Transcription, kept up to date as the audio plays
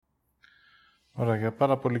Ωραία, για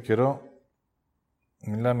πάρα πολύ καιρό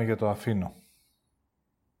μιλάμε για το αφήνω.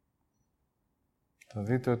 Θα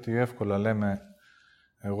δείτε ότι εύκολα λέμε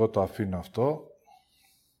εγώ το αφήνω αυτό,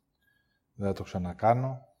 δεν θα το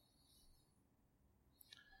ξανακάνω,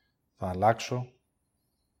 θα αλλάξω,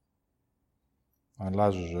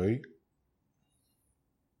 αλλάζω ζωή.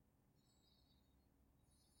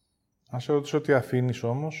 Αν σε ρωτήσω τι αφήνεις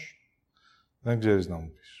όμως, δεν ξέρεις να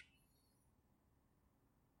μου πεις.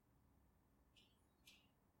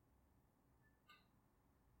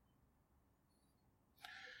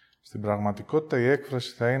 Στην πραγματικότητα η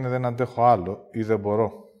έκφραση θα είναι «δεν αντέχω άλλο» ή «δεν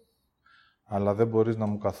μπορώ». Αλλά δεν μπορείς να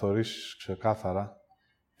μου καθορίσεις ξεκάθαρα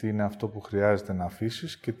τι είναι αυτό που χρειάζεται να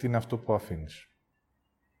αφήσεις και τι είναι αυτό που αφήνεις.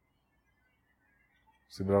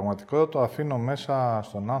 Στην πραγματικότητα το αφήνω μέσα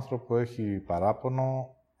στον άνθρωπο έχει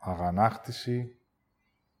παράπονο, αγανάκτηση,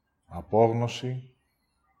 απόγνωση.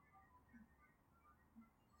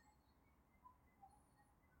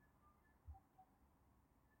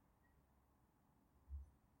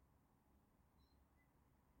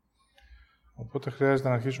 Οπότε χρειάζεται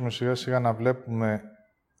να αρχίσουμε σιγά σιγά να βλέπουμε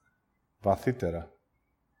βαθύτερα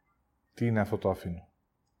τι είναι αυτό το αφήνω.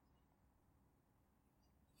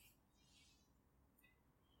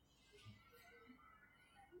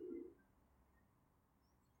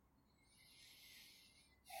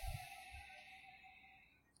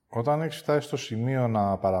 Όταν έχεις φτάσει στο σημείο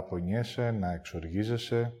να παραπονιέσαι, να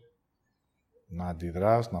εξοργίζεσαι, να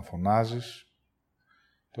αντιδράς, να φωνάζεις,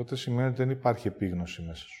 τότε σημαίνει ότι δεν υπάρχει επίγνωση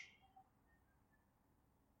μέσα σου.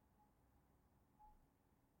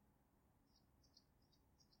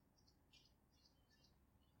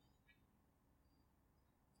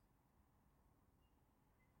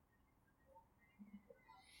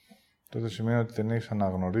 Τότε σημαίνει ότι δεν έχεις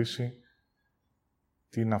αναγνωρίσει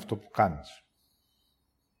τι είναι αυτό που κάνεις.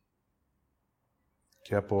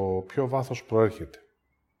 Και από ποιο βάθος προέρχεται.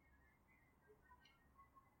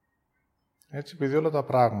 Έτσι, επειδή όλα τα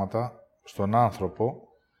πράγματα στον άνθρωπο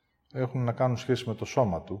έχουν να κάνουν σχέση με το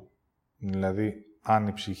σώμα του, δηλαδή αν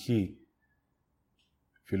η ψυχή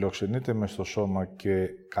φιλοξενείται μες στο σώμα και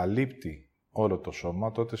καλύπτει όλο το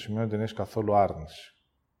σώμα, τότε σημαίνει ότι δεν έχεις καθόλου άρνηση.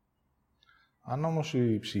 Αν όμως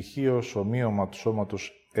η ψυχή ως ομοίωμα του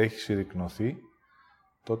σώματος έχει συρρικνωθεί,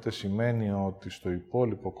 τότε σημαίνει ότι στο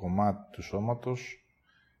υπόλοιπο κομμάτι του σώματος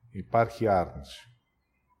υπάρχει άρνηση.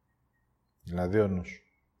 Δηλαδή ο νους.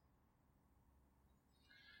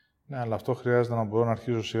 Ναι, αλλά αυτό χρειάζεται να μπορώ να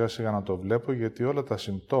αρχίζω σιγά σιγά να το βλέπω, γιατί όλα τα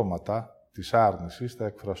συμπτώματα της άρνησης θα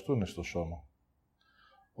εκφραστούν στο σώμα.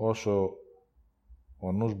 Όσο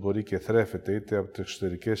ο νους μπορεί και θρέφεται είτε από τις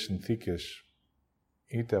εξωτερικές συνθήκες,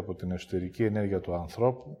 είτε από την εσωτερική ενέργεια του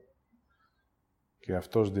ανθρώπου και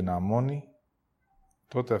αυτός δυναμώνει,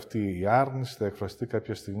 τότε αυτή η άρνηση θα εκφραστεί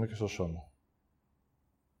κάποια στιγμή και στο σώμα.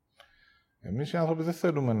 Εμείς οι άνθρωποι δεν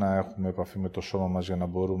θέλουμε να έχουμε επαφή με το σώμα μας για να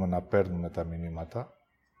μπορούμε να παίρνουμε τα μηνύματα.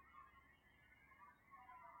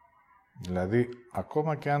 Δηλαδή,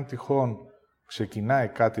 ακόμα και αν τυχόν ξεκινάει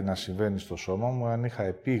κάτι να συμβαίνει στο σώμα μου, αν είχα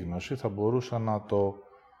επίγνωση, θα μπορούσα να το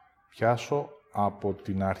πιάσω από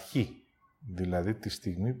την αρχή. Δηλαδή, τη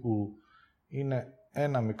στιγμή που είναι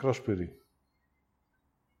ένα μικρό σπυρί.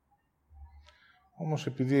 Όμως,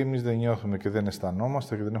 επειδή εμείς δεν νιώθουμε και δεν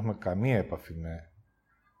αισθανόμαστε και δεν έχουμε καμία επαφή με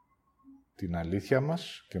την αλήθεια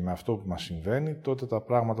μας και με αυτό που μας συμβαίνει, τότε τα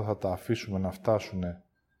πράγματα θα τα αφήσουμε να φτάσουν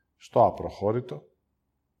στο απροχώρητο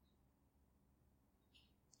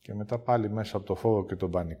και μετά πάλι μέσα από το φόβο και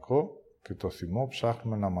τον πανικό και το θυμό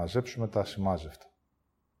ψάχνουμε να μαζέψουμε τα ασημάζευτα.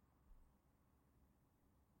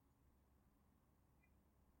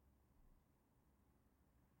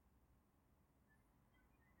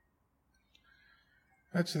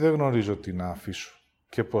 Έτσι δεν γνωρίζω τι να αφήσω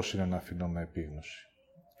και πώς είναι να αφήνω με επίγνωση.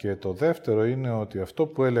 Και το δεύτερο είναι ότι αυτό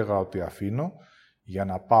που έλεγα ότι αφήνω για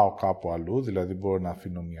να πάω κάπου αλλού, δηλαδή μπορώ να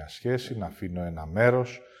αφήνω μια σχέση, να αφήνω ένα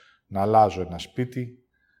μέρος, να αλλάζω ένα σπίτι,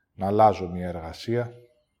 να αλλάζω μια εργασία.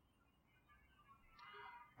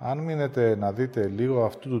 Αν μείνετε να δείτε λίγο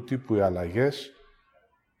αυτού του τύπου οι αλλαγές,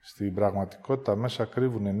 στην πραγματικότητα μέσα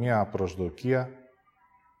κρύβουν μια προσδοκία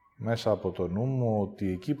μέσα από το νου μου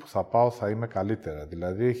ότι εκεί που θα πάω θα είμαι καλύτερα.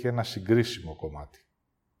 Δηλαδή έχει ένα συγκρίσιμο κομμάτι.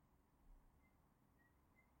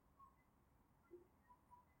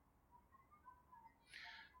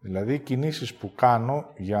 Δηλαδή οι κινήσεις που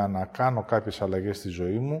κάνω για να κάνω κάποιες αλλαγές στη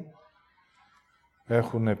ζωή μου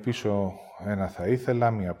έχουν πίσω ένα θα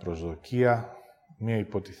ήθελα, μια προσδοκία, μια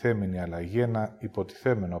υποτιθέμενη αλλαγή, ένα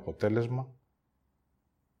υποτιθέμενο αποτέλεσμα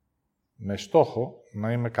με στόχο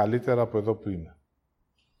να είμαι καλύτερα από εδώ που είμαι.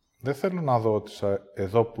 Δεν θέλω να δω ότι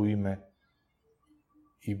εδώ που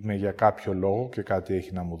είμαι για κάποιο λόγο και κάτι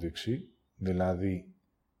έχει να μου δείξει, δηλαδή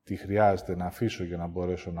τι χρειάζεται να αφήσω για να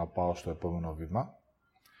μπορέσω να πάω στο επόμενο βήμα.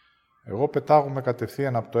 Εγώ πετάγομαι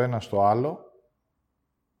κατευθείαν από το ένα στο άλλο,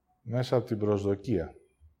 μέσα από την προσδοκία.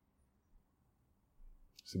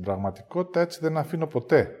 Στην πραγματικότητα έτσι δεν αφήνω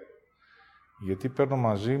ποτέ. Γιατί παίρνω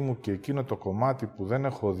μαζί μου και εκείνο το κομμάτι που δεν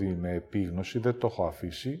έχω δει με επίγνωση, δεν το έχω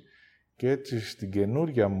αφήσει και έτσι στην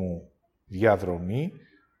καινούρια μου διαδρομή,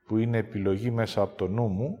 που είναι επιλογή μέσα από το νου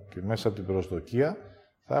μου και μέσα από την προσδοκία,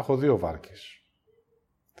 θα έχω δύο βάρκες.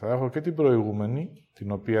 Θα έχω και την προηγούμενη,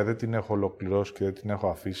 την οποία δεν την έχω ολοκληρώσει και δεν την έχω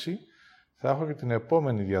αφήσει, θα έχω και την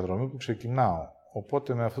επόμενη διαδρομή που ξεκινάω.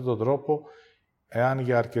 Οπότε με αυτόν τον τρόπο, εάν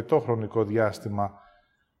για αρκετό χρονικό διάστημα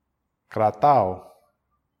κρατάω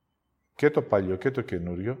και το παλιό και το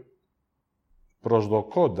καινούριο,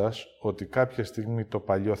 προσδοκώντας ότι κάποια στιγμή το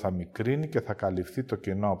παλιό θα μικρύνει και θα καλυφθεί το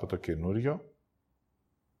κενό από το καινούριο,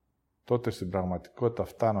 τότε στην πραγματικότητα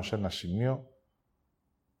φτάνω σε ένα σημείο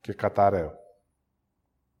και καταραίω.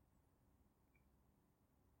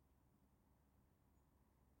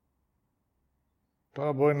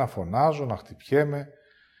 Τώρα μπορεί να φωνάζω, να χτυπιέμαι,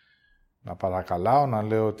 να παρακαλάω, να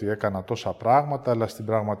λέω ότι έκανα τόσα πράγματα, αλλά στην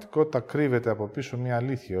πραγματικότητα κρύβεται από πίσω μια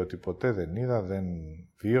αλήθεια, ότι ποτέ δεν είδα, δεν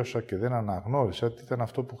βίωσα και δεν αναγνώρισα τι ήταν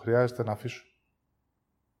αυτό που χρειάζεται να αφήσω.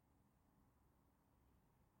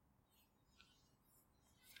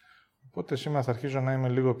 Οπότε σήμερα θα αρχίσω να είμαι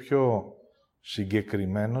λίγο πιο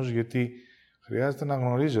συγκεκριμένος, γιατί χρειάζεται να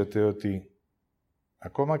γνωρίζετε ότι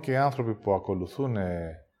ακόμα και οι άνθρωποι που ακολουθούν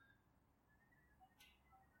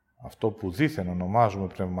αυτό που δήθεν ονομάζουμε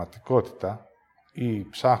πνευματικότητα ή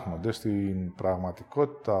ψάχνονται στην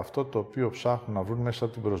πραγματικότητα, αυτό το οποίο ψάχνουν να βρουν μέσα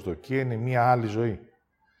από την προσδοκία είναι μία άλλη ζωή.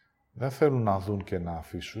 Δεν θέλουν να δουν και να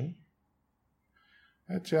αφήσουν.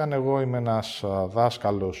 Έτσι, αν εγώ είμαι ένας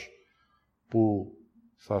δάσκαλος που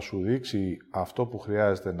θα σου δείξει αυτό που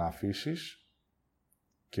χρειάζεται να αφήσεις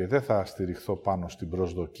και δεν θα στηριχθώ πάνω στην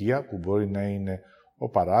προσδοκία, που μπορεί να είναι ο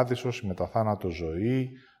παράδεισος, η μεταθάνατο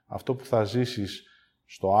ζωή, αυτό που θα ζήσεις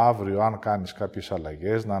στο αύριο αν κάνεις κάποιες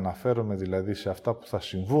αλλαγές, να αναφέρομαι δηλαδή σε αυτά που θα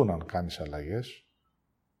συμβούν αν κάνεις αλλαγές,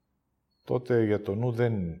 τότε για το νου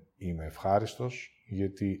δεν είμαι ευχάριστος,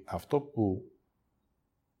 γιατί αυτό που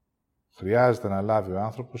χρειάζεται να λάβει ο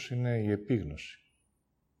άνθρωπος είναι η επίγνωση.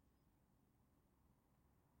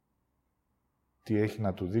 Τι έχει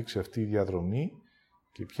να του δείξει αυτή η διαδρομή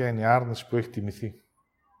και ποια είναι η άρνηση που έχει τιμηθεί.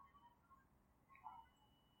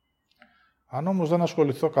 Αν όμως δεν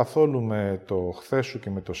ασχοληθώ καθόλου με το χθες σου και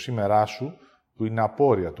με το σήμερά σου, που είναι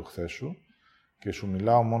απόρρια του χθες σου, και σου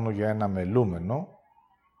μιλάω μόνο για ένα μελούμενο,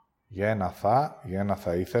 για ένα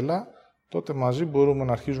θα ήθελα, τότε μαζί μπορούμε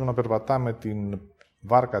να αρχίζουμε να περπατάμε την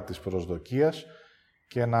βάρκα της προσδοκίας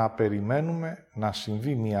και να περιμένουμε να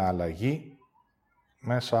συμβεί μια αλλαγή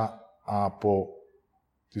μέσα από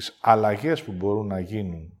τις αλλαγές που μπορούν να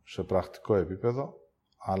γίνουν σε πρακτικό επίπεδο,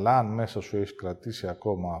 αλλά αν μέσα σου έχεις κρατήσει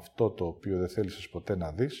ακόμα αυτό το οποίο δεν θέλησες ποτέ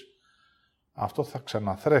να δεις, αυτό θα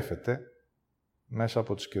ξαναθρέφεται μέσα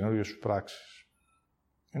από τις καινούργιες σου πράξεις.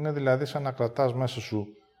 Είναι δηλαδή σαν να κρατάς μέσα σου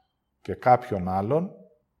και κάποιον άλλον,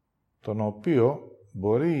 τον οποίο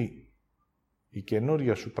μπορεί η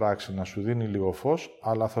καινούργια σου πράξη να σου δίνει λίγο φως,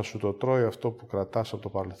 αλλά θα σου το τρώει αυτό που κρατάς από το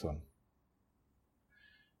παρελθόν.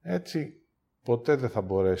 Έτσι, ποτέ δεν θα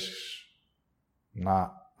μπορέσεις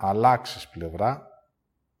να αλλάξεις πλευρά,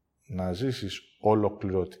 να ζήσεις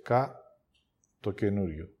ολοκληρωτικά το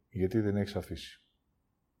καινούριο, γιατί δεν έχεις αφήσει.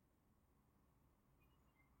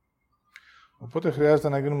 Οπότε χρειάζεται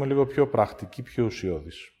να γίνουμε λίγο πιο πρακτικοί, πιο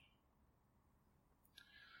ουσιώδεις.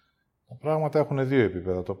 Τα πράγματα έχουν δύο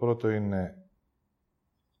επίπεδα. Το πρώτο είναι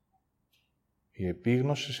η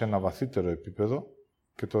επίγνωση σε ένα βαθύτερο επίπεδο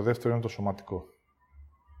και το δεύτερο είναι το σωματικό.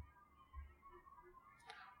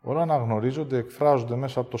 Όλα αναγνωρίζονται, εκφράζονται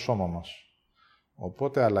μέσα από το σώμα μας.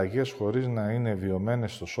 Οπότε αλλαγές χωρίς να είναι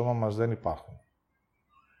βιωμένες στο σώμα μας δεν υπάρχουν.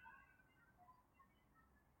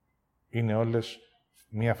 Είναι όλες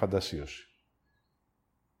μία φαντασίωση.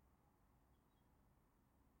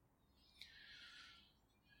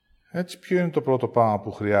 Έτσι, ποιο είναι το πρώτο πράγμα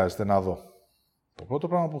που χρειάζεται να δω? Το πρώτο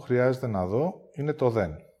πράγμα που χρειάζεται να δω είναι το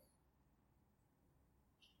δεν.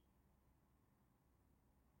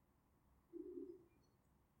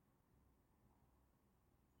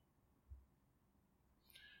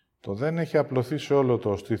 Το δεν έχει απλωθεί σε όλο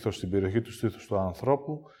το στήθος, στην περιοχή του στήθους του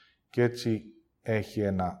ανθρώπου και έτσι έχει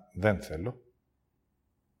ένα δεν θέλω,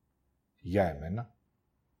 για εμένα,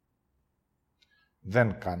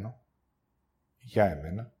 δεν κάνω, για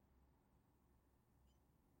εμένα,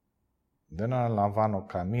 δεν αναλαμβάνω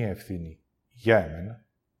καμία ευθύνη για εμένα,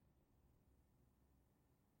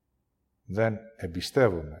 δεν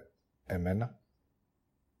εμπιστεύομαι εμένα,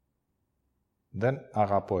 δεν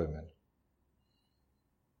αγαπώ εμένα.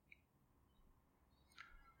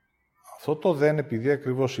 Αυτό το δεν, επειδή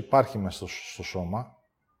ακριβώς υπάρχει μέσα στο σώμα,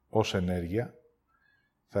 ως ενέργεια,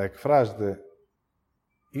 θα εκφράζεται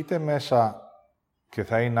είτε μέσα και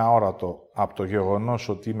θα είναι αόρατο από το γεγονός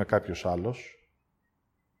ότι είμαι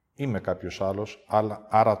κάποιος άλλος,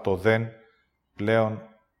 άρα το δεν πλέον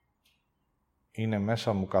είναι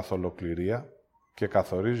μέσα μου καθ' ολοκληρία και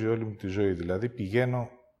καθορίζει όλη μου τη ζωή. Δηλαδή πηγαίνω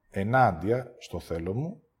ενάντια στο θέλω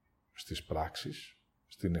μου, στις πράξεις,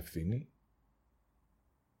 στην ευθύνη,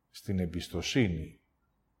 στην εμπιστοσύνη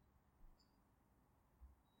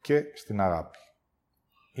και στην αγάπη.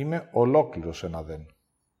 Είμαι ολόκληρος ένα δεν.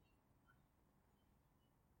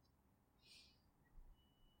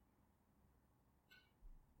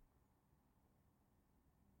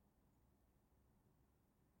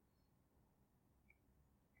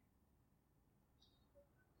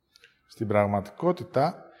 Στην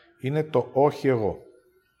πραγματικότητα είναι το όχι εγώ.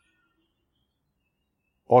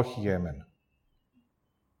 Όχι για εμένα.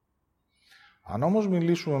 Αν όμως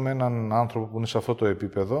μιλήσουμε με έναν άνθρωπο που είναι σε αυτό το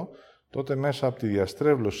επίπεδο, τότε μέσα από τη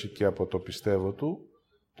διαστρέβλωση και από το πιστεύω του,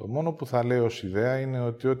 το μόνο που θα λέει ως ιδέα είναι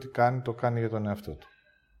ότι ό,τι κάνει, το κάνει για τον εαυτό του.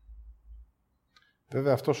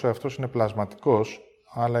 Βέβαια αυτός ο εαυτός είναι πλασματικός,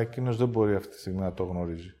 αλλά εκείνος δεν μπορεί αυτή τη στιγμή να το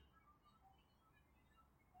γνωρίζει.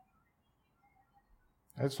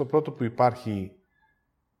 Έτσι το πρώτο που υπάρχει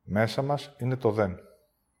μέσα μας είναι το δεν.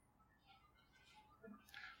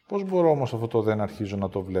 Πώς μπορώ όμως αυτό το δεν αρχίζω να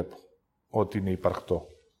το βλέπω, ότι είναι υπαρκτό?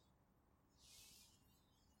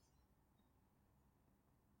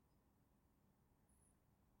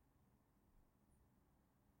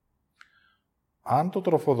 Αν το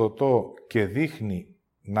τροφοδοτώ και δείχνει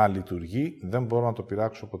να λειτουργεί, δεν μπορώ να το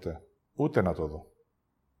πειράξω ποτέ. Ούτε να το δω.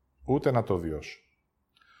 Ούτε να το βιώσω.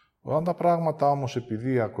 Όταν τα πράγματα όμως,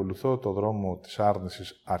 επειδή ακολουθώ το δρόμο της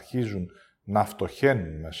άρνησης, αρχίζουν να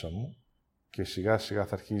φτωχαίνουν μέσα μου και σιγά σιγά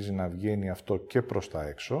θα αρχίζει να βγαίνει αυτό και προς τα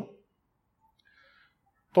έξω,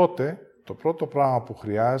 τότε το πρώτο πράγμα που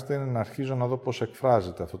χρειάζεται είναι να αρχίζω να δω πώς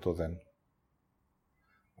εκφράζεται αυτό το δεν.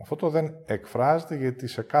 Αυτό το δεν εκφράζεται γιατί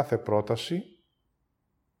σε κάθε πρόταση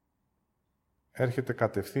έρχεται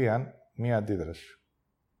κατευθείαν μία αντίδραση.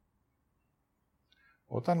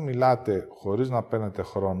 Όταν μιλάτε χωρίς να παίρνετε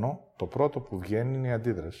χρόνο, το πρώτο που βγαίνει είναι η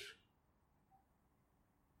αντίδραση.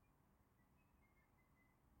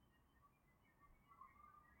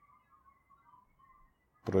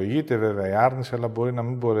 Προηγείται βέβαια η άρνηση, αλλά μπορεί να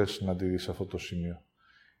μην μπορέσει να αντιδεί σε αυτό το σημείο.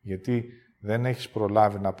 Γιατί δεν έχεις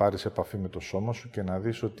προλάβει να πάρεις επαφή με το σώμα σου και να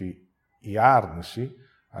δεις ότι η άρνηση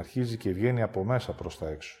αρχίζει και βγαίνει από μέσα προς τα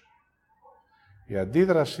έξω. Η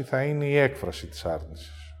αντίδραση θα είναι η έκφραση της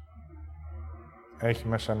άρνησης. Έχει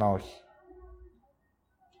μέσα ένα όχι.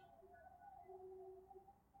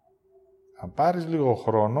 Αν πάρεις λίγο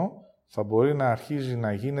χρόνο, θα μπορεί να αρχίζει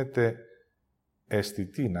να γίνεται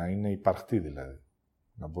αισθητή, να είναι υπαρκτή δηλαδή.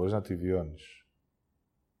 Να μπορείς να τη βιώνεις.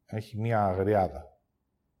 Έχει μία αγριάδα.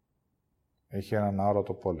 Έχει έναν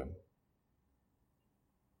αόρατο πόλεμο.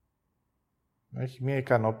 Έχει μία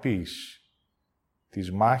ικανοποίηση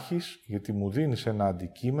της μάχης, γιατί μου δίνεις ένα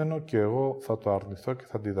αντικείμενο και εγώ θα το αρνηθώ και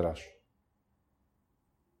θα αντιδράσω.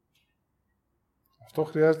 Αυτό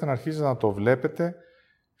χρειάζεται να αρχίζετε να το βλέπετε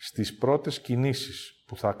στις πρώτες κινήσεις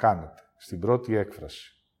που θα κάνετε, στην πρώτη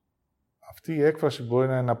έκφραση. Αυτή η έκφραση μπορεί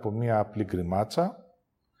να είναι από μία απλή γκριμάτσα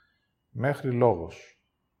μέχρι λόγος,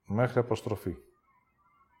 μέχρι αποστροφή.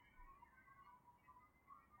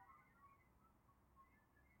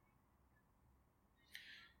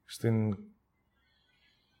 Στην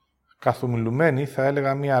καθομιλουμένη θα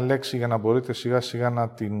έλεγα μία λέξη για να μπορείτε σιγά σιγά να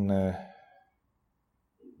την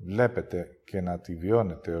βλέπετε και να τη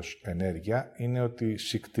βιώνετε ως ενέργεια, είναι ότι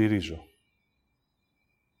σικτηρίζω.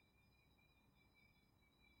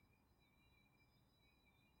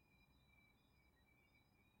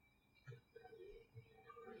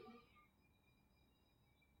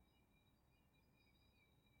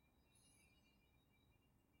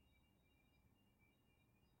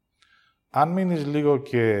 Αν μείνεις λίγο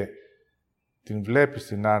και την βλέπεις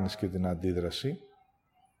την άρνηση και την αντίδραση,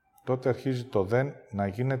 τότε αρχίζει το δεν να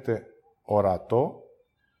γίνεται ορατό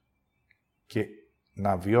και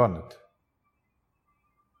να βιώνεται.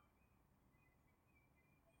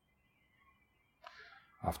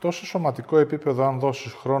 Αυτό σε σωματικό επίπεδο, αν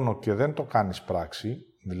δώσεις χρόνο και δεν το κάνεις πράξη,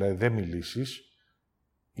 δηλαδή δεν μιλήσεις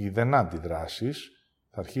ή δεν αντιδράσεις,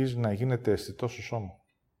 θα αρχίζει να γίνεται αισθητό στο σώμα.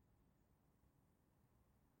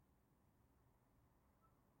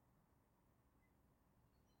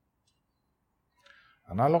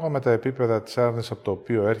 Ανάλογα με τα επίπεδα της άρνησης από το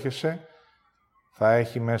οποίο έρχεσαι, θα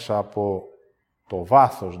έχει μέσα από το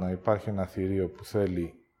βάθος να υπάρχει ένα θηρίο που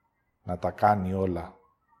θέλει να τα κάνει όλα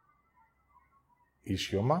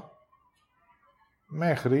ίσιωμα,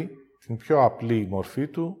 μέχρι την πιο απλή μορφή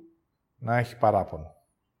του να έχει παράπονο.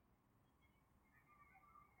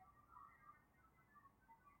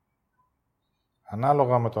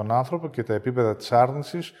 Ανάλογα με τον άνθρωπο και τα επίπεδα της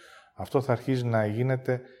άρνησης, αυτό θα αρχίζει να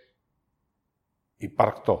γίνεται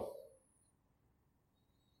υπαρκτό.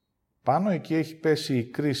 Πάνω εκεί έχει πέσει η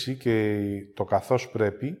κρίση και το καθώς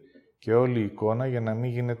πρέπει και όλη η εικόνα για να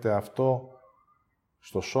μην γίνεται αυτό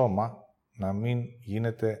στο σώμα, να μην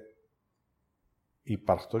γίνεται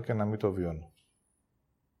υπαρκτό και να μην το βιώνω.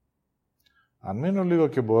 Αν μείνω λίγο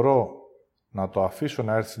και μπορώ να το αφήσω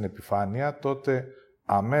να έρθει στην επιφάνεια, τότε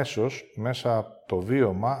αμέσως μέσα από το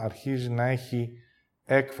βίωμα αρχίζει να έχει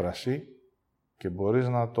έκφραση και μπορείς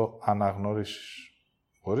να το αναγνωρίσεις.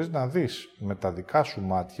 Μπορείς να δεις με τα δικά σου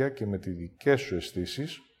μάτια και με τις δικές σου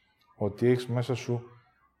αισθήσεις ότι έχεις μέσα σου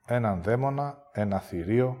έναν δαίμονα, ένα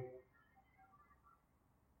θηρίο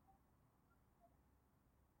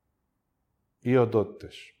ή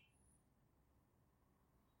οντότητες.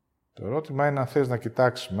 Το ερώτημα είναι αν θες να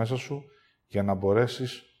κοιτάξεις μέσα σου για να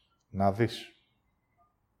μπορέσεις να δεις.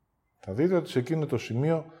 Θα δείτε ότι σε εκείνο το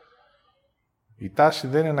σημείο η τάση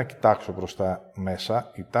δεν είναι να κοιτάξω προς τα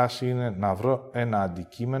μέσα, η τάση είναι να βρω ένα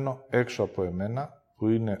αντικείμενο έξω από εμένα που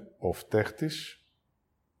είναι ο φταίχτης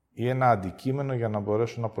ή ένα αντικείμενο για να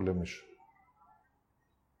μπορέσω να πολεμήσω.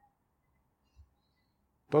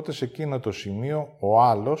 Τότε σε εκείνο το σημείο ο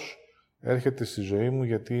άλλος έρχεται στη ζωή μου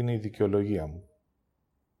γιατί είναι η δικαιολογία μου.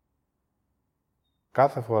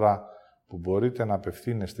 Κάθε φορά που μπορείτε να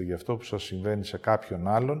απευθύνεστε για αυτό που σας συμβαίνει σε κάποιον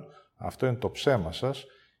άλλον, αυτό είναι το ψέμα σας,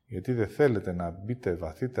 γιατί δεν θέλετε να μπείτε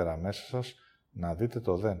βαθύτερα μέσα σας, να δείτε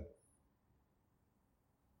το δεν.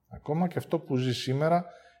 Ακόμα και αυτό που ζει σήμερα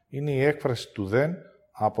είναι η έκφραση του δεν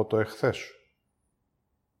από το εχθές σου.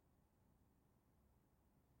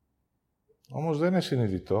 Όμως δεν είναι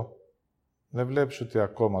συνειδητό, δεν βλέπεις ότι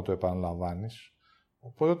ακόμα το επαναλαμβάνεις,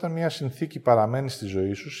 οπότε όταν μια συνθήκη παραμένει στη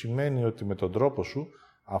ζωή σου, σημαίνει ότι με τον τρόπο σου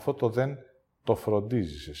αυτό το δεν το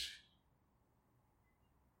φροντίζεις εσύ.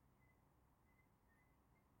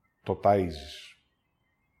 Το ταΐζεις.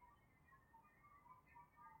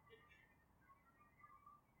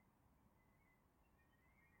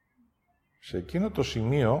 Σε εκείνο το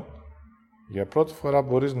σημείο, για πρώτη φορά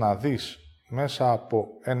μπορείς να δεις μέσα από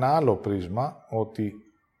ένα άλλο πρίσμα ότι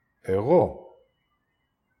εγώ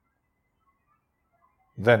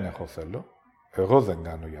δεν έχω θέλω, εγώ δεν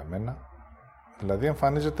κάνω για μένα. Δηλαδή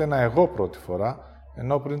εμφανίζεται ένα εγώ πρώτη φορά,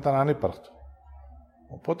 ενώ πριν ήταν ανύπαρκτο.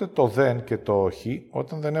 Οπότε το δεν και το όχι,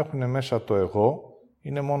 όταν δεν έχουν μέσα το εγώ,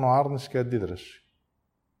 είναι μόνο άρνηση και αντίδραση.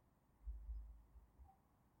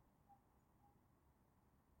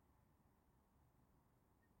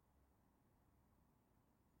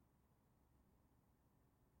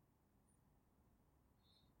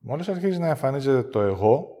 Μόλις αρχίζει να εμφανίζεται το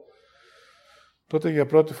εγώ, τότε για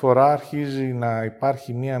πρώτη φορά αρχίζει να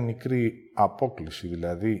υπάρχει μία μικρή απόκλιση,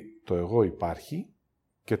 δηλαδή το εγώ υπάρχει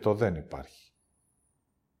και το δεν υπάρχει.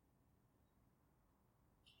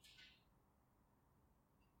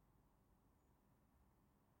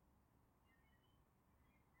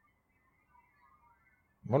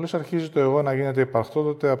 Μόλις αρχίζει το εγώ να γίνεται υπαρκτό,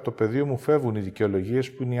 τότε από το πεδίο μου φεύγουν οι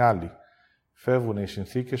δικαιολογίες που είναι οι άλλοι. Φεύγουν οι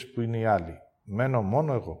συνθήκες που είναι οι άλλοι. Μένω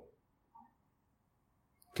μόνο εγώ.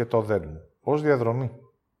 Και το δεν μου. Ως διαδρομή.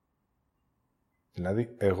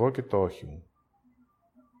 Δηλαδή, εγώ και το όχι μου.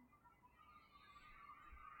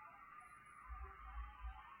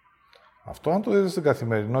 Αυτό αν το δείτε στην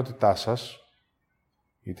καθημερινότητά σας,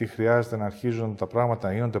 γιατί χρειάζεται να αρχίζουν τα πράγματα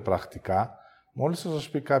να γίνονται πρακτικά, μόλις θα σας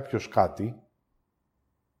πει κάποιος κάτι,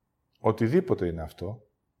 οτιδήποτε είναι αυτό,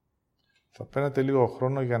 θα παίρνετε λίγο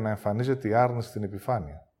χρόνο για να εμφανίζεται η άρνηση στην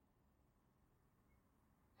επιφάνεια.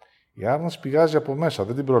 Η άρνηση πηγάζει από μέσα,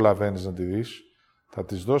 δεν την προλαβαίνεις να τη δεις, θα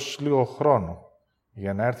της δώσεις λίγο χρόνο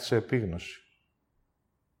για να έρθει σε επίγνωση.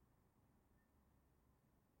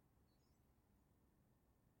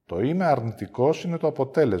 Το είμαι αρνητικός είναι το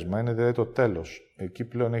αποτέλεσμα, είναι δηλαδή το τέλος. Εκεί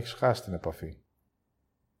πλέον έχεις χάσει την επαφή.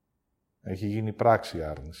 Έχει γίνει πράξη η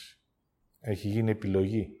άρνηση. Έχει γίνει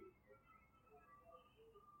επιλογή.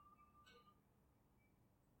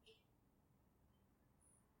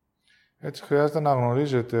 Έτσι χρειάζεται να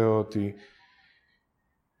γνωρίζετε ότι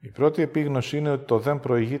η πρώτη επίγνωση είναι ότι το δεν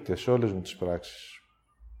προηγείται σε όλες μου τις πράξεις.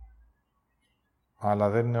 Αλλά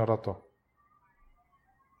δεν είναι ορατό.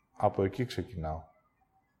 Από εκεί ξεκινάω.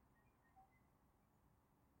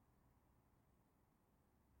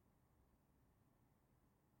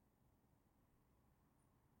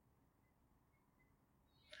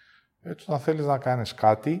 Έτσι, όταν θέλεις να κάνεις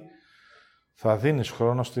κάτι, θα δίνεις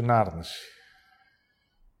χρόνο στην άρνηση.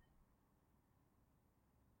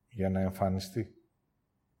 Για να εμφανιστεί.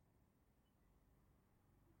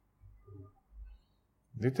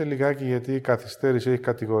 Δείτε λιγάκι γιατί η καθυστέρηση έχει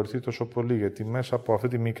κατηγορηθεί τόσο πολύ, γιατί μέσα από αυτή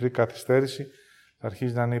τη μικρή καθυστέρηση θα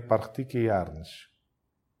αρχίσει να είναι υπαρκτή και η άρνηση,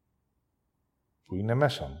 που είναι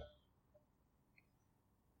μέσα μου.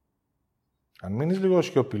 Αν μείνεις λίγο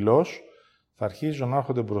σιωπηλός, θα αρχίζουν να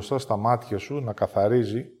έρχονται μπροστά στα μάτια σου, να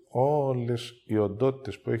καθαρίζει όλες οι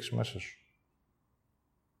οντότητες που έχεις μέσα σου.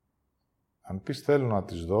 Αν πεις θέλω να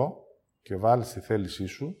τις δω και βάλεις τη θέλησή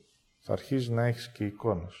σου, θα αρχίζεις να έχεις και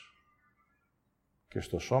εικόνες. Και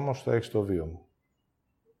στο σώμα σου θα έχεις το βίωμα.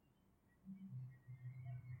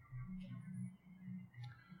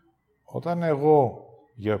 Όταν εγώ,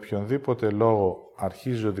 για οποιονδήποτε λόγο,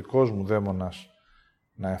 αρχίζει ο δικός μου δαίμονας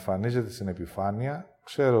να εμφανίζεται στην επιφάνεια,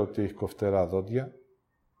 ξέρω ότι έχει κοφτερά δόντια,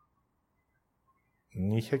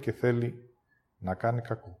 νύχια και θέλει να κάνει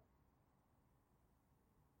κακό.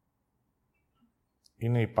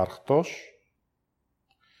 Είναι υπαρκτός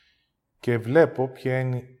και βλέπω ποια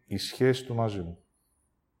είναι η σχέση του μαζί μου.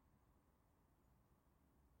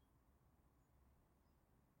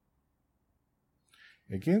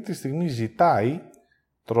 Εκείνη τη στιγμή ζητάει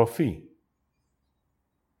τροφή.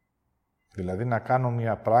 Δηλαδή να κάνω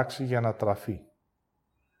μία πράξη για να τραφεί.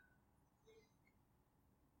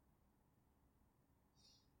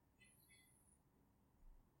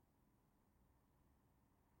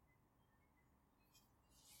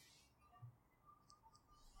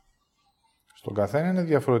 Στον καθένα είναι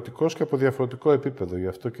διαφορετικός και από διαφορετικό επίπεδο, γι'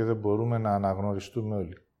 αυτό και δεν μπορούμε να αναγνωριστούμε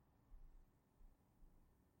όλοι.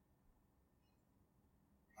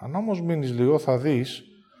 Αν όμως μείνεις λίγο θα δεις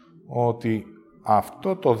ότι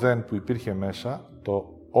αυτό το δεν που υπήρχε μέσα,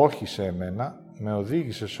 το όχι σε εμένα, με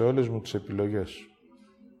οδήγησε σε όλες μου τις επιλογές.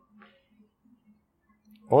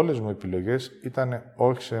 Όλες μου οι επιλογές ήταν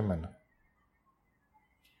όχι σε εμένα.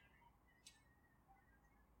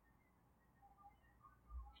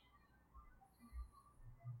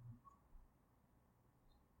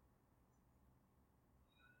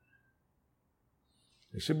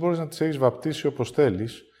 Εσύ μπορείς να τις έχεις βαπτίσει όπως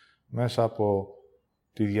θέλεις, μέσα από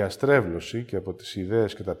τη διαστρέβλωση και από τις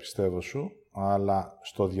ιδέες και τα πιστεύω σου, αλλά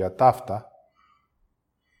στο διατάφτα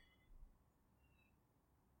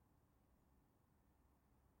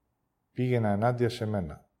πήγαινα ενάντια σε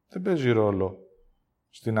μένα. Δεν παίζει ρόλο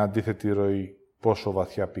στην αντίθετη ροή πόσο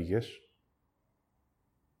βαθιά πήγες.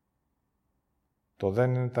 Το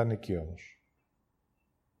δεν ήταν εκεί όμως.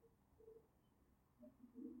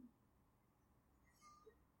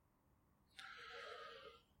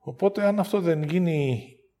 Οπότε, αν αυτό δεν γίνει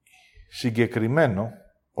συγκεκριμένο,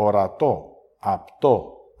 ορατό,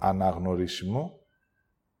 απτό, αναγνωρίσιμο,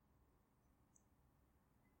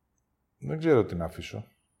 δεν ξέρω τι να αφήσω.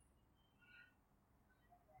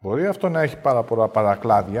 Μπορεί αυτό να έχει πάρα πολλά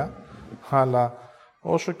παρακλάδια, αλλά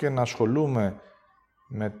όσο και να ασχολούμαι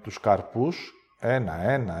με τους καρπούς,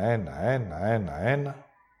 ένα,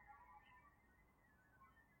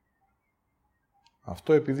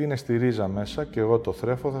 αυτό επειδή είναι στη ρίζα μέσα και εγώ το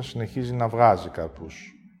θρέφω, θα συνεχίζει να βγάζει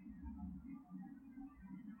καρπούς.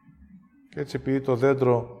 Και έτσι επειδή το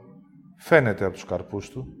δέντρο φαίνεται από τους καρπούς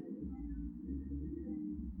του,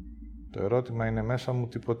 το ερώτημα είναι μέσα μου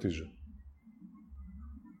τι ποτίζω.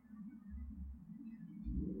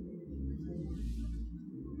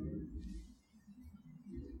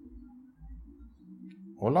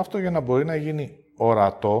 Όλο αυτό για να μπορεί να γίνει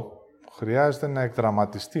ορατό, χρειάζεται να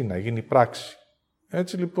εκδραματιστεί, να γίνει πράξη.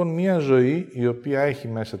 Έτσι λοιπόν μία ζωή η οποία έχει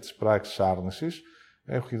μέσα τις πράξεις άρνησης,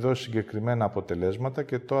 έχει δώσει συγκεκριμένα αποτελέσματα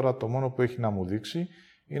και τώρα το μόνο που έχει να μου δείξει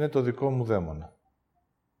είναι το δικό μου δαίμονα.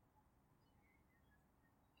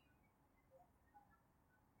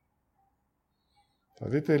 Θα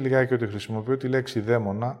δείτε λιγάκι ότι χρησιμοποιώ τη λέξη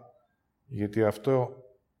δαίμονα, γιατί αυτό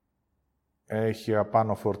έχει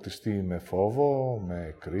απάνω φορτιστεί με φόβο,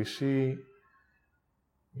 με κρίση,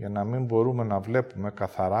 για να μην μπορούμε να βλέπουμε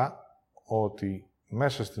καθαρά ότι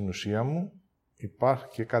μέσα στην ουσία μου υπάρχει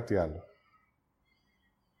και κάτι άλλο.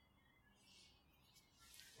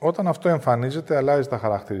 Όταν αυτό εμφανίζεται, αλλάζει τα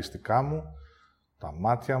χαρακτηριστικά μου, τα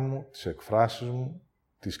μάτια μου, τις εκφράσεις μου,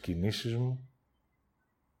 τις κινήσεις μου.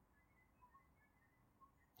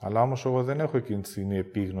 Αλλά όμως εγώ δεν έχω εκείνη τη στιγμή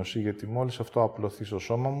επίγνωση, γιατί μόλις αυτό απλωθεί στο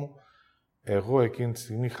σώμα μου, εγώ εκείνη τη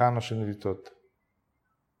στιγμή χάνω συνειδητότητα.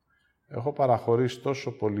 Έχω παραχωρήσει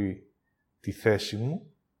τόσο πολύ τη θέση μου,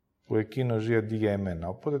 που εκείνο ζει αντί για εμένα.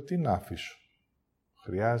 Οπότε τι να αφήσω.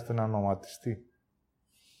 Χρειάζεται να ονοματιστεί.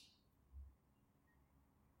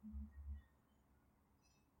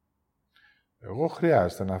 Εγώ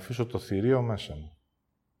χρειάζεται να αφήσω το θηρίο μέσα μου.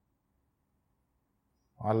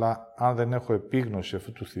 Αλλά αν δεν έχω επίγνωση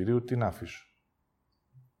αυτού του θηρίου, τι να αφήσω.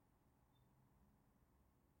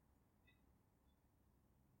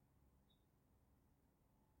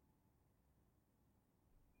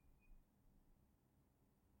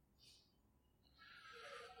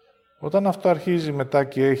 Όταν αυτό αρχίζει μετά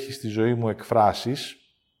και έχει στη ζωή μου εκφράσεις,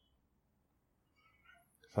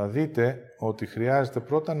 θα δείτε ότι χρειάζεται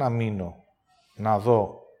πρώτα να μείνω, να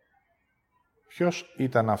δω ποιος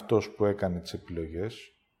ήταν αυτός που έκανε τις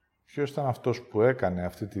επιλογές, ποιος ήταν αυτός που έκανε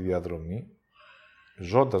αυτή τη διαδρομή,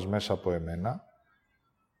 ζώντας μέσα από εμένα,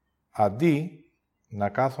 αντί να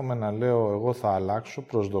κάθομαι να λέω εγώ θα αλλάξω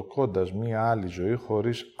προσδοκώντας μία άλλη ζωή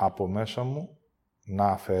χωρίς από μέσα μου να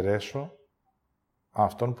αφαιρέσω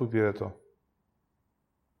αυτόν που υπηρετώ.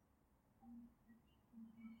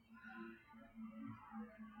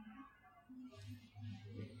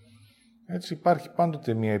 Έτσι υπάρχει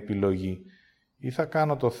πάντοτε μία επιλογή. Ή θα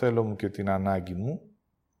κάνω το θέλω μου και την ανάγκη μου,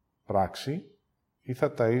 πράξη, ή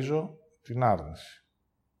θα ταΐζω την άρνηση.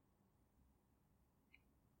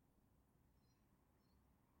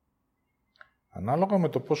 Ανάλογα με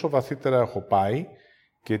το πόσο βαθύτερα έχω πάει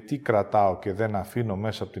και τι κρατάω και δεν αφήνω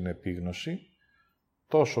μέσα από την επίγνωση,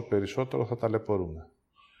 τόσο περισσότερο θα ταλαιπωρούμε.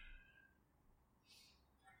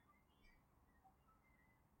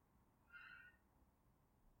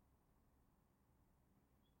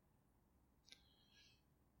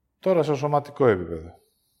 Τώρα σε σωματικό επίπεδο.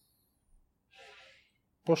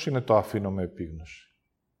 Πώς είναι το αφήνω με επίγνωση?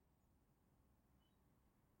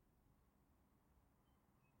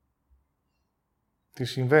 Τι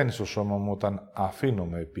συμβαίνει στο σώμα μου όταν αφήνω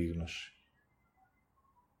με επίγνωση?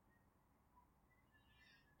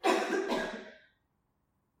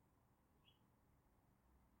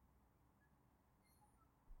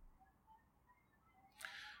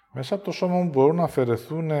 Μέσα από το σώμα μου μπορούν να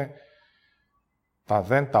αφαιρεθούν τα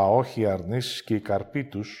δεν, τα όχι, οι αρνήσεις και οι καρποί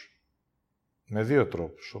τους με δύο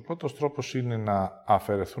τρόπους. Ο πρώτος τρόπος είναι να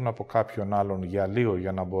αφαιρεθούν από κάποιον άλλον για λίγο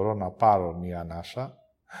για να μπορώ να πάρω μία ανάσα,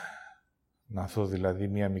 να δω δηλαδή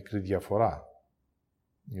μία μικρή διαφορά.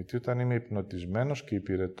 Γιατί όταν είμαι υπνοτισμένος και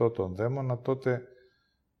υπηρετώ τον δαίμονα, τότε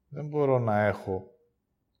δεν μπορώ να έχω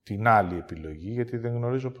την άλλη επιλογή, γιατί δεν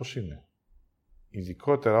γνωρίζω πώς είναι.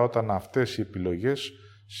 Ειδικότερα όταν αυτές οι επιλογές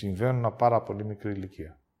συμβαίνουν πάρα πολύ μικρή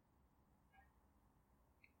ηλικία.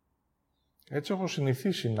 Έτσι έχω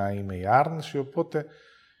συνηθίσει να είμαι η άρνηση, οπότε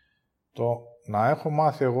το να έχω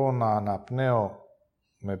μάθει εγώ να αναπνέω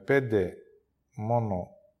με 5 μόνο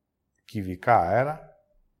κυβικά αέρα,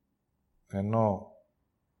 ενώ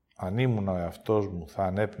αν ήμουν ο εαυτός μου θα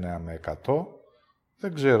ανέπνεα με 100,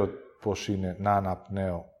 δεν ξέρω πώς είναι να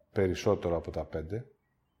αναπνέω περισσότερο από τα 5.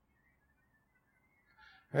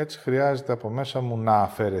 Έτσι χρειάζεται από μέσα μου να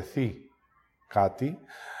αφαιρεθεί κάτι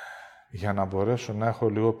για να μπορέσω να έχω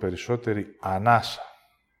λίγο περισσότερη ανάσα.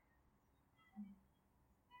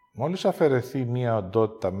 Μόλις αφαιρεθεί μία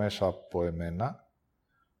οντότητα μέσα από εμένα,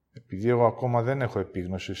 επειδή εγώ ακόμα δεν έχω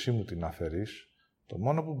επίγνωση, εσύ μου την αφαιρείς, το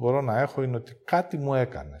μόνο που μπορώ να έχω είναι ότι κάτι μου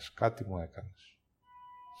έκανες, κάτι μου έκανες.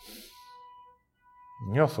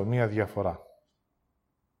 Νιώθω μία διαφορά.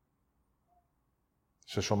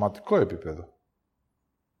 Σε σωματικό επίπεδο.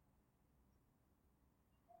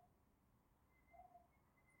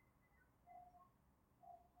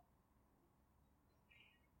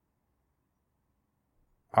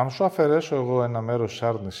 Αν σου αφαιρέσω εγώ ένα μέρος της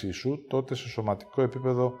άρνησής σου, τότε σε σωματικό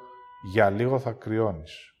επίπεδο για λίγο θα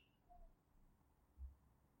κρυώνεις.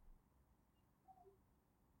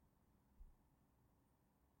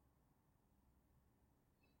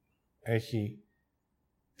 Έχει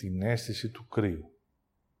την αίσθηση του κρύου.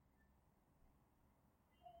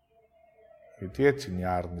 Γιατί έτσι είναι η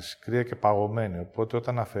άρνηση, κρύα και παγωμένη. Οπότε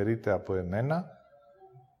όταν αφαιρείται από εμένα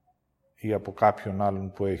ή από κάποιον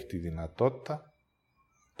άλλον που έχει τη δυνατότητα,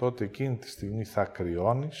 τότε εκείνη τη στιγμή θα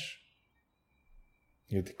κρυώνεις,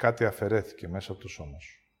 γιατί κάτι αφαιρέθηκε μέσα από το σώμα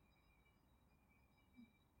σου.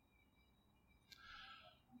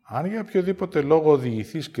 Αν για οποιοδήποτε λόγο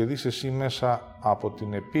οδηγηθείς και δεις εσύ μέσα από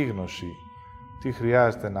την επίγνωση τι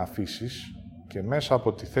χρειάζεται να αφήσεις και μέσα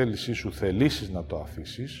από τη θέλησή σου θελήσεις να το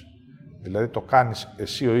αφήσεις, δηλαδή το κάνεις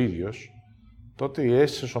εσύ ο ίδιος, τότε η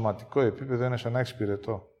αίσθηση σε σωματικό επίπεδο είναι σαν να έχεις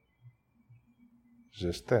πυρετό.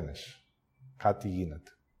 Ζεσταίνεις. Κάτι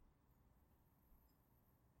γίνεται.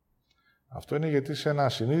 Αυτό είναι γιατί σε ένα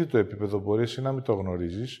ασυνείδητο επίπεδο μπορεί εσύ να μην το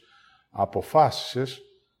γνωρίζεις, αποφάσισες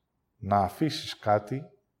να αφήσεις κάτι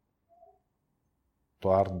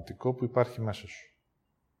το αρνητικό που υπάρχει μέσα σου.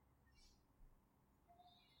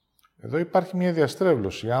 Εδώ υπάρχει μια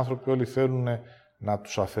διαστρέβλωση. Οι άνθρωποι όλοι θέλουν να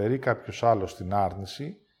τους αφαιρεί κάποιος άλλος την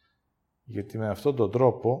άρνηση, γιατί με αυτόν τον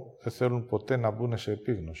τρόπο δεν θέλουν ποτέ να μπουν σε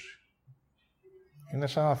επίγνωση. Είναι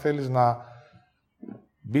σαν να θέλεις να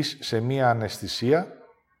μπεις σε μια αναισθησία,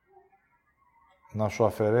 να σου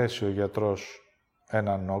αφαιρέσει ο γιατρός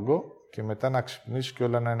έναν όγκο και μετά να ξυπνήσεις και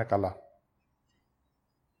όλα να είναι καλά.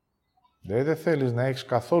 Δηλαδή δεν θέλεις να έχεις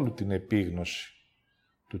καθόλου την επίγνωση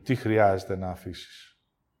του τι χρειάζεται να αφήσεις.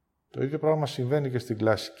 Το ίδιο πράγμα συμβαίνει και στην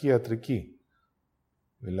κλασική ιατρική.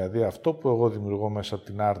 Δηλαδή, αυτό που εγώ δημιουργώ μέσα από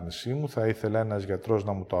την άρνησή μου, θα ήθελα ένας γιατρός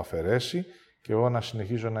να μου το αφαιρέσει και εγώ να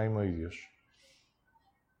συνεχίζω να είμαι ο ίδιος.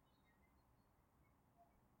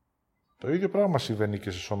 Το ίδιο πράγμα συμβαίνει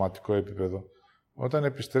και σε σωματικό επίπεδο. Όταν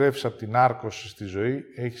επιστρέφεις από την άρκωση στη ζωή,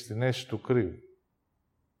 έχεις την αίσθηση του κρύου.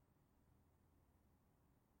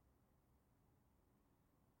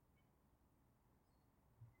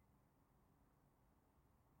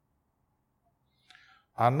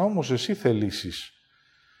 Αν όμως εσύ θελήσεις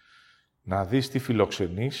να δεις τι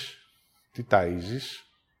φιλοξενείς, τι ταΐζεις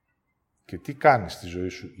και τι κάνεις στη ζωή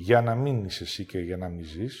σου για να μείνεις εσύ και για να μην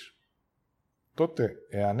ζεις, τότε,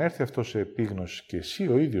 εάν έρθει αυτό σε επίγνωση και εσύ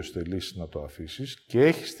ο ίδιος θελήσεις να το αφήσεις και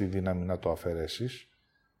έχεις τη δύναμη να το αφαιρέσεις,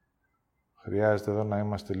 χρειάζεται εδώ να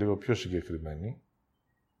είμαστε λίγο πιο συγκεκριμένοι,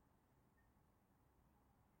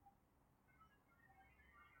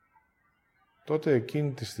 τότε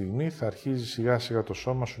εκείνη τη στιγμή θα αρχίζει σιγά σιγά το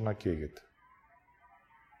σώμα σου να καίγεται.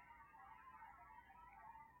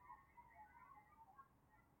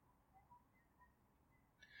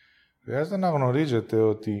 Χρειάζεται να γνωρίζετε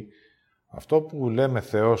ότι αυτό που λέμε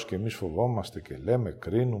Θεός και εμείς φοβόμαστε και λέμε,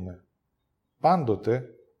 κρίνουμε, πάντοτε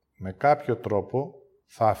με κάποιο τρόπο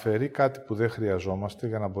θα αφαιρεί κάτι που δεν χρειαζόμαστε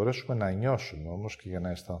για να μπορέσουμε να νιώσουμε όμως και για να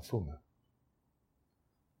αισθανθούμε.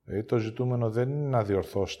 Δηλαδή το ζητούμενο δεν είναι να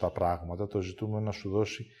διορθώσει τα πράγματα, το ζητούμενο να σου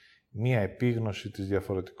δώσει μία επίγνωση της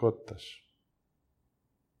διαφορετικότητας.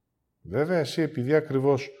 Βέβαια εσύ επειδή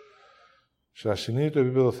ακριβώς σε ασυνείδητο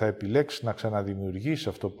επίπεδο θα επιλέξεις να ξαναδημιουργήσεις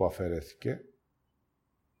αυτό που αφαιρέθηκε,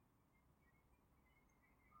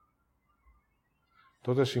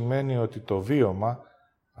 τότε σημαίνει ότι το βίωμα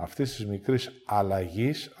αυτής της μικρής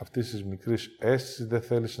αλλαγής, αυτής της μικρής αίσθησης δεν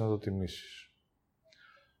θέλεις να το τιμήσεις.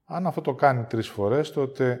 Αν αυτό το κάνει 3 φορές,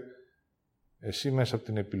 τότε εσύ μέσα από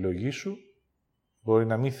την επιλογή σου μπορεί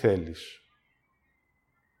να μην θέλεις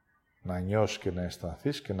να νιώσεις και να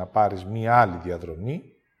αισθανθείς και να πάρεις μία άλλη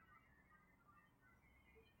διαδρομή,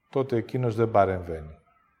 τότε εκείνος δεν παρεμβαίνει.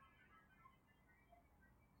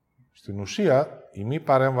 Στην ουσία, η μη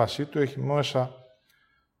παρέμβασή του έχει μέσα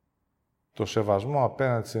το σεβασμό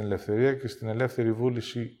απέναντι στην ελευθερία και στην ελεύθερη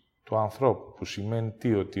βούληση του ανθρώπου, που σημαίνει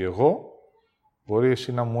τι, ότι εγώ μπορεί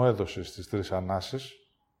εσύ να μου έδωσες τις 3 ανάσες,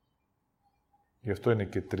 γι' αυτό είναι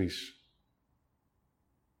και 3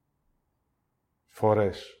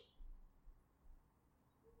 φορές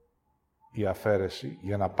η αφαίρεση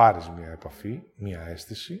για να πάρεις μία επαφή, μία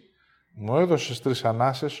αίσθηση. Μου έδωσες 3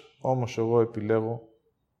 ανάσες, όμως εγώ επιλέγω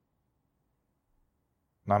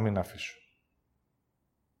να μην αφήσω.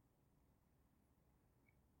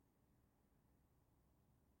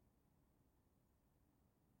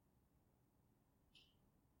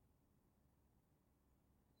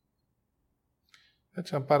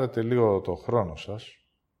 Έτσι, αν πάρετε λίγο το χρόνο σας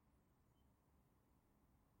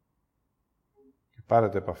και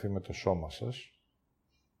πάρετε επαφή με το σώμα σας,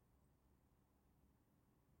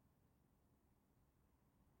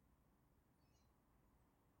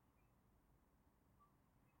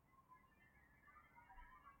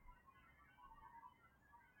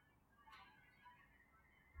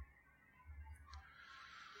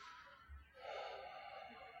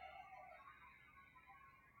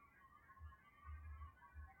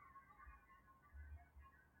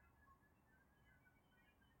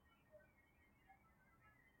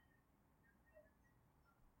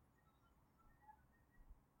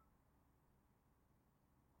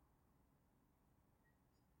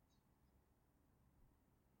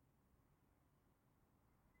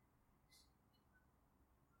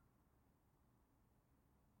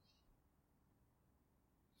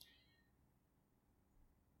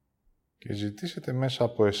 και ζητήσετε μέσα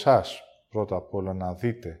από εσάς, πρώτα απ' όλα, να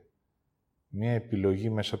δείτε μία επιλογή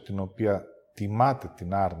μέσα από την οποία τιμάτε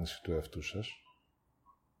την άρνηση του εαυτού σας.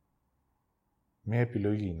 Μία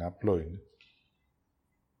επιλογή είναι, απλό είναι.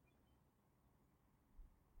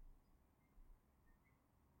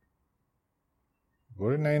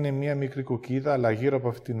 Μπορεί να είναι μία μικρή κουκκίδα, αλλά γύρω από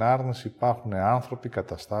αυτή την άρνηση υπάρχουν άνθρωποι,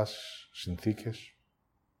 καταστάσεις, συνθήκες.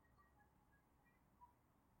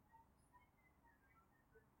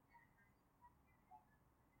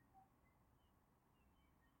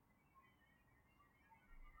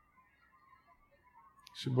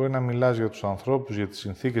 Εσύ μπορεί να μιλάς για τους ανθρώπους, για τις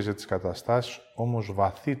συνθήκες, για τις καταστάσεις, όμως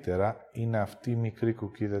βαθύτερα είναι αυτή η μικρή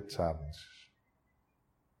κουκκίδα της άρνησης.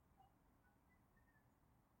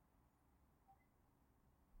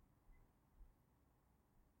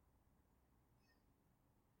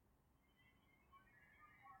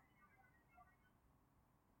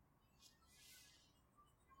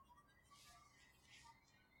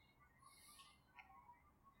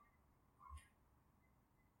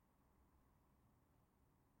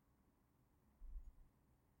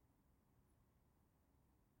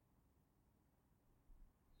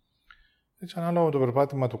 Έτσι, ανάλογα με το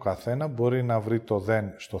περπάτημα του καθένα, μπορεί να βρει το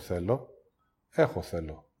δεν στο θέλω. Έχω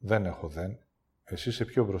θέλω, δεν έχω δεν. Εσύ είσαι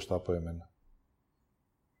πιο μπροστά από εμένα.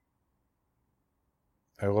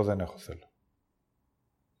 Εγώ δεν έχω θέλω.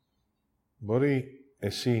 Μπορεί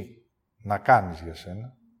εσύ να κάνεις για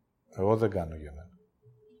σένα, εγώ δεν κάνω για μένα.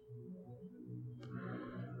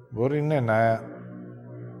 Μπορεί ναι να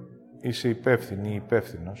είσαι υπεύθυνη ή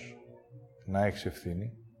υπεύθυνος, να έχεις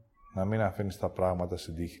ευθύνη, να μην αφήνεις τα πράγματα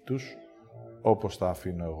στην τύχη τους, όπως τα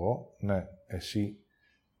αφήνω εγώ. Ναι, εσύ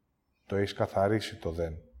το έχεις καθαρίσει το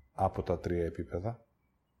δεν από τα 3 επίπεδα.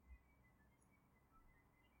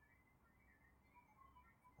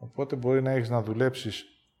 Οπότε μπορεί να έχεις να δουλέψεις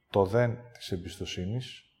το δεν της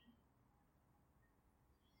εμπιστοσύνης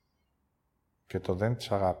και το δεν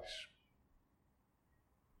της αγάπης.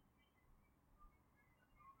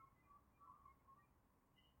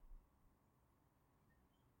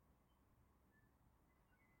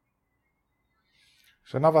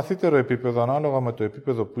 Σε ένα βαθύτερο επίπεδο, ανάλογα με το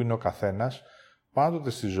επίπεδο που είναι ο καθένας, πάντοτε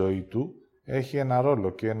στη ζωή του έχει ένα ρόλο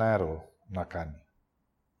και ένα έργο να κάνει.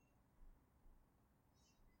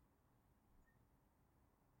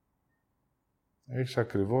 Έχεις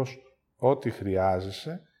ακριβώς ό,τι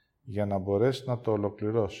χρειάζεσαι για να μπορέσεις να το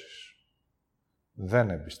ολοκληρώσεις. Δεν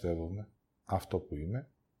εμπιστεύομαι αυτό που είμαι.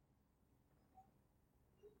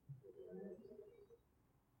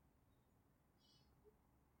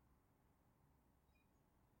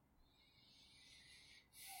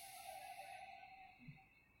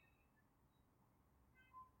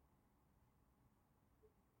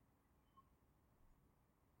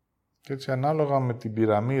 Και έτσι, ανάλογα με την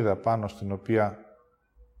πυραμίδα πάνω στην οποία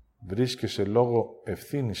βρίσκεσαι λόγω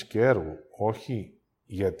ευθύνης και έργου, όχι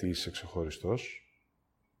γιατί είσαι ξεχωριστός,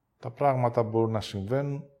 τα πράγματα μπορούν να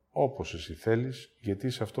συμβαίνουν όπως εσύ θέλεις, γιατί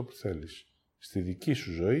είσαι αυτό που θέλεις, στη δική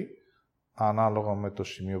σου ζωή, ανάλογα με το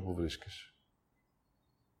σημείο που βρίσκεσαι.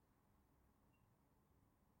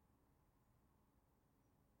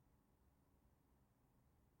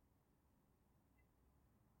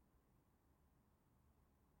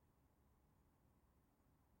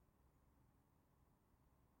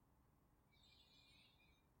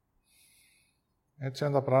 Έτσι,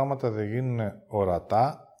 αν τα πράγματα δεν γίνουν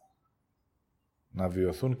ορατά, να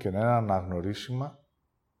βιωθούν και να είναι αναγνωρίσιμα,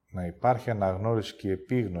 να υπάρχει αναγνώριση και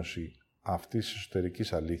επίγνωση αυτής της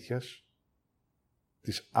εσωτερικής αλήθειας,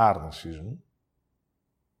 της άρνησης μου,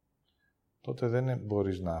 τότε δεν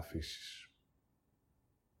μπορείς να αφήσεις.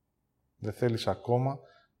 Δεν θέλεις ακόμα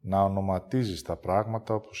να ονοματίζεις τα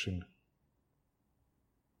πράγματα όπως είναι.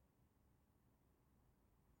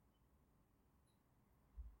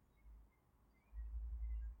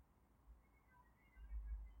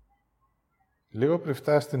 Λίγο πριν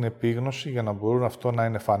φτάσει στην επίγνωση, για να μπορούν αυτό να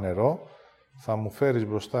είναι φανερό, θα μου φέρεις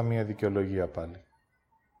μπροστά μία δικαιολογία πάλι.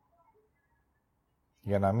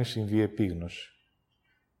 Για να μην συμβεί επίγνωση.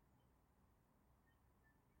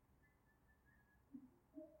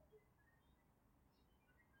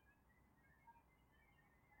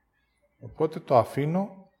 Οπότε το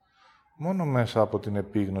αφήνω, μόνο μέσα από την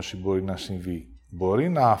επίγνωση μπορεί να συμβεί. Μπορεί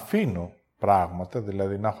να αφήνω πράγματα,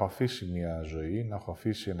 δηλαδή να έχω αφήσει μια ζωή, να έχω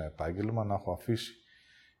αφήσει ένα επάγγελμα, να έχω αφήσει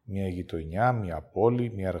μια γειτονιά, μια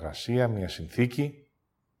πόλη, μια εργασία, μια συνθήκη.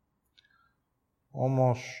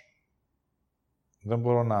 Όμως δεν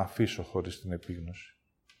μπορώ να αφήσω χωρίς την επίγνωση.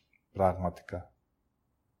 Πραγματικά.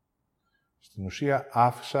 Στην ουσία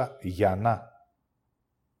άφησα για να.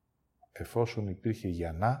 Εφόσον υπήρχε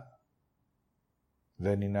για να,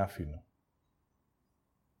 δεν είναι αφήνω.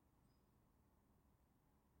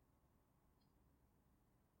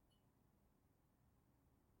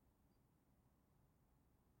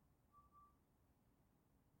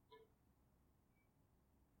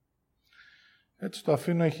 Έτσι το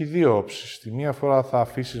αφήνω έχει 2 όψεις. Τη μία φορά θα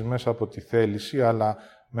αφήσεις μέσα από τη θέληση, αλλά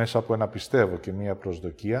μέσα από ένα πιστεύω και μία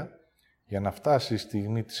προσδοκία, για να φτάσει η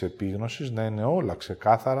στιγμή της επίγνωσης, να είναι όλα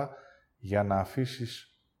ξεκάθαρα, για να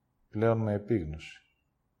αφήσεις πλέον με επίγνωση.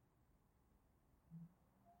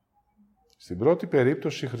 Στην πρώτη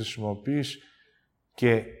περίπτωση χρησιμοποιείς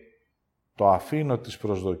και το αφήνω της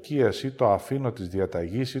προσδοκίας ή το αφήνω της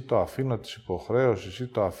διαταγής ή το αφήνω της υποχρέωσης ή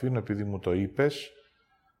το αφήνω επειδή μου το είπες,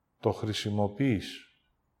 το χρησιμοποιείς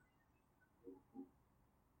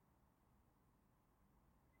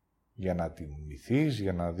για να τιμηθείς,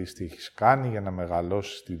 για να δεις τι έχεις κάνει, για να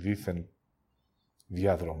μεγαλώσεις τη δίθεν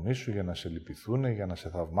διαδρομή σου, για να σε λυπηθούνε, για να σε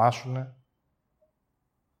θαυμάσουνε.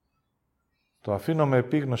 Το αφήνω με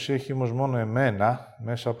επίγνωση έχει όμως μόνο εμένα,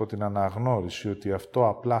 μέσα από την αναγνώριση ότι αυτό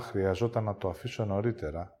απλά χρειαζόταν να το αφήσω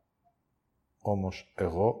νωρίτερα, όμως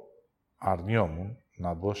εγώ αρνιόμουν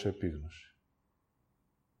να μπω σε επίγνωση.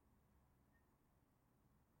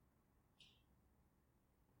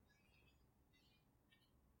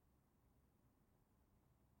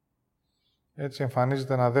 Έτσι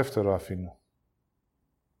εμφανίζεται ένα δεύτερο αφήνω,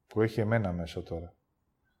 που έχει εμένα μέσα τώρα.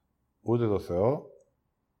 Ούτε το Θεό,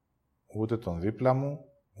 ούτε τον δίπλα μου,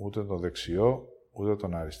 ούτε τον δεξιό, ούτε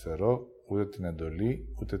τον αριστερό, ούτε την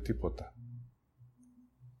εντολή, ούτε τίποτα.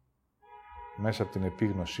 Μέσα από την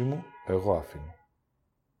επίγνωσή μου, εγώ αφήνω.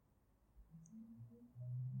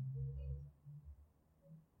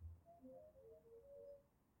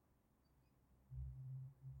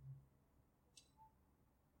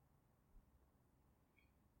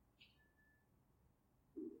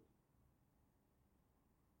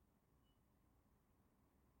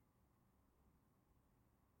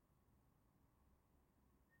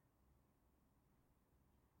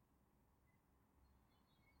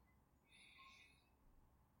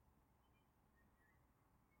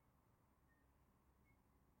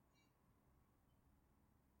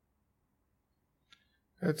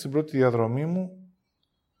 Έτσι, στην πρώτη διαδρομή μου,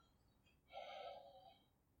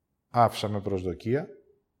 άφησα με προσδοκία,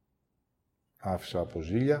 άφησα από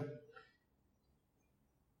ζήλια,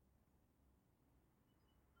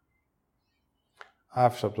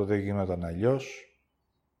 άφησα από το δεν γινόταν αλλιώς,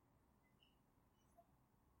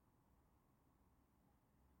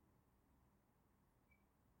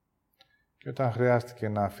 και όταν χρειάστηκε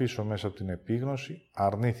να αφήσω μέσα από την επίγνωση,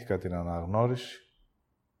 αρνήθηκα την αναγνώριση,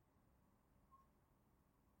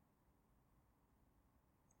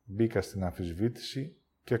 μπήκα στην αμφισβήτηση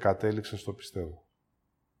και κατέληξα στο πιστεύω.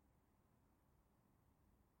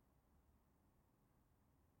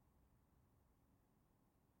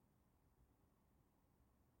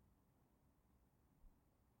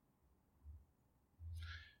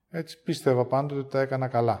 Έτσι πίστευα πάντοτε ότι τα έκανα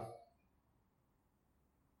καλά.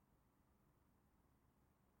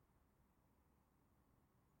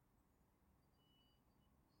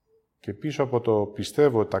 Και πίσω από το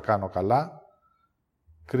πιστεύω ότι τα κάνω καλά,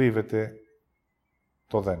 κρύβεται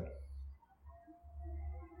το δεν.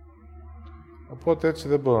 Οπότε έτσι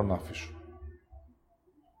δεν μπορώ να αφήσω.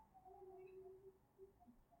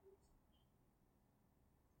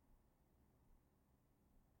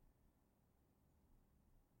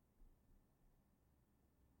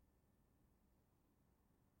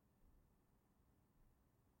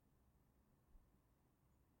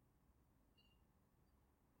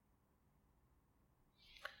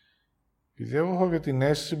 Επειδή εγώ έχω και την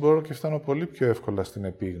αίσθηση, μπορώ και φτάνω πολύ πιο εύκολα στην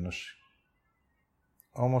επίγνωση.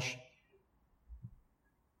 Όμως,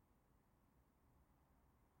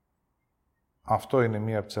 αυτό είναι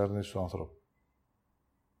μία από τις αρνήσεις του ανθρώπου.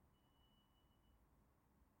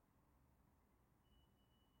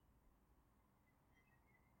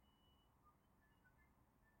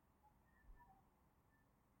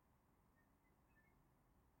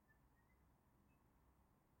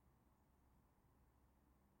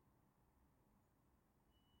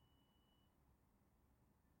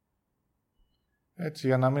 Έτσι,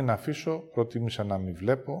 για να μην αφήσω, προτίμησα να μην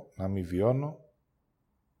βλέπω, να μην βιώνω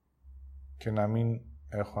και να μην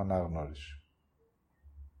έχω αναγνώριση.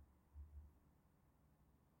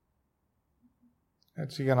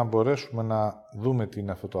 Έτσι, για να μπορέσουμε να δούμε τι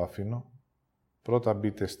είναι αυτό το αφήνω, πρώτα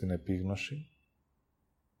μπείτε στην επίγνωση,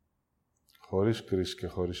 χωρίς κρίση και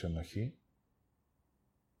χωρίς ενοχή,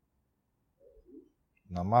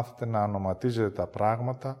 να μάθετε να ονοματίζετε τα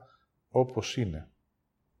πράγματα όπως είναι.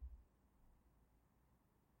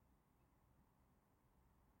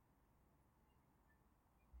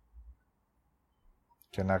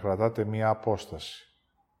 Και να κρατάτε μία απόσταση.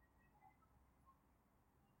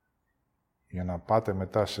 Για να πάτε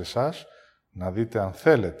μετά σε εσάς, να δείτε αν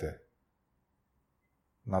θέλετε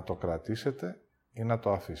να το κρατήσετε ή να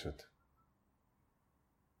το αφήσετε.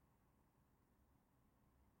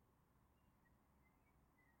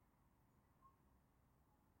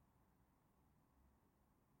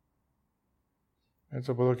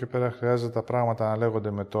 Έτσι από εδώ και πέρα χρειάζεται τα πράγματα να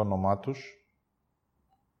λέγονται με το όνομά τους.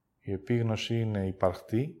 Η επίγνωση είναι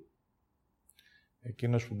υπαρκτή.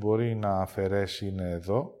 Εκείνος που μπορεί να αφαιρέσει είναι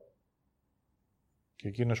εδώ. Και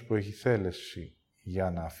εκείνος που έχει θέληση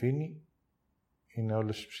για να αφήνει είναι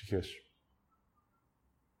όλες οι ψυχές.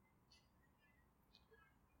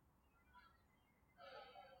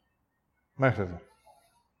 Μέχρι εδώ.